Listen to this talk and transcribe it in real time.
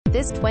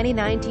This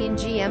 2019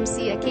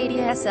 GMC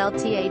ACADIA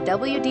SLT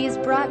AWD is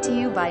brought to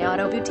you by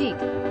Auto Boutique.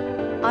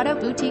 Auto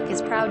Boutique is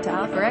proud to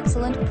offer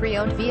excellent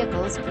pre-owned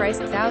vehicles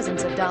priced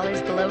thousands of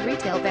dollars below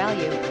retail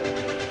value.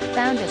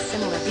 Found a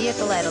similar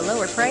vehicle at a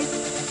lower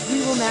price?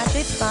 We will match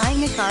it.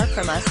 Buying a car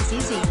from us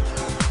is easy.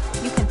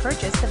 You can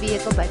purchase the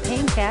vehicle by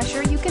paying cash,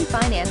 or you can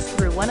finance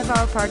through one of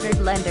our partnered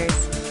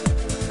lenders.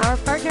 Our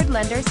partnered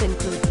lenders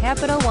include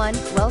Capital One,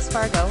 Wells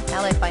Fargo,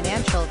 Ally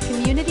Financial,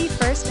 Community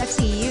First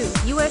FCU,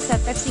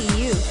 USF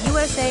FCU,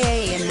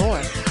 USAA, and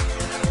more.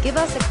 Give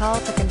us a call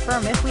to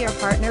confirm if we are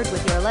partnered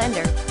with your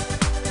lender.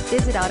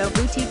 Visit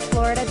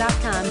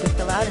AutoBoutiqueFlorida.com to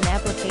fill out an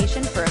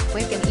application for a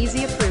quick and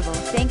easy approval.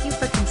 Thank you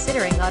for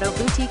considering Auto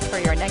Boutique for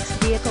your next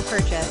vehicle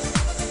purchase.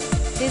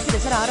 Visit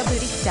us at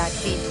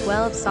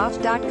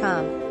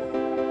autoboutique.v12soft.com.